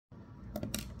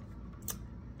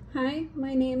Hi,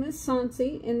 my name is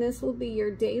Sansi, and this will be your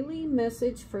daily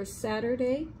message for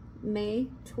Saturday, May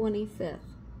 25th.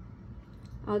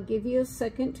 I'll give you a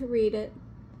second to read it,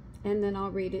 and then I'll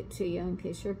read it to you in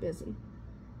case you're busy.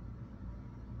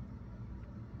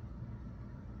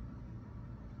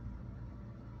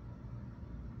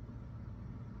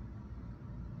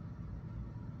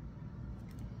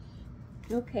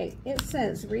 Okay, it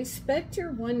says, respect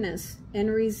your oneness and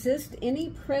resist any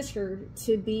pressure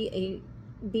to be a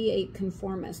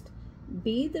conformist.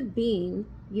 Be the being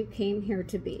you came here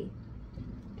to be.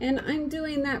 And I'm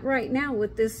doing that right now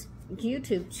with this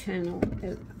YouTube channel,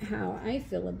 how I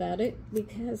feel about it,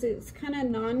 because it's kind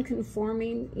of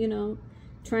non-conforming, you know,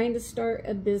 trying to start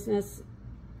a business,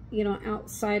 you know,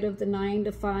 outside of the 9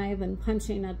 to 5 and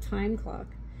punching a time clock.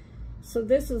 So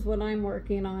this is what I'm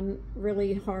working on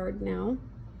really hard now.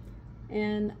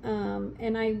 And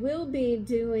I will be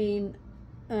doing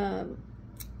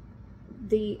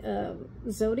the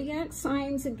zodiac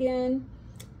signs again,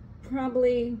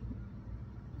 probably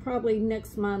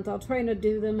next month. I'll try to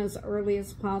do them as early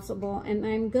as possible, and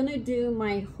I'm gonna do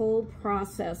my whole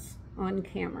process on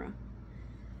camera,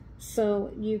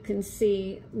 so you can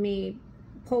see me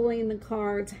pulling the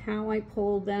cards, how I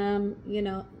pull them, you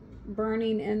know,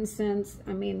 burning incense,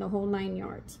 I mean the whole 9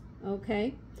 yards.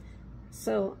 Okay,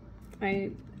 so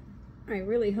I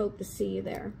really hope to see you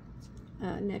there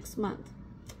next month.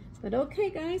 But okay,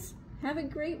 guys, have a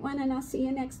great one, and I'll see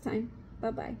you next time.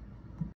 Bye-bye.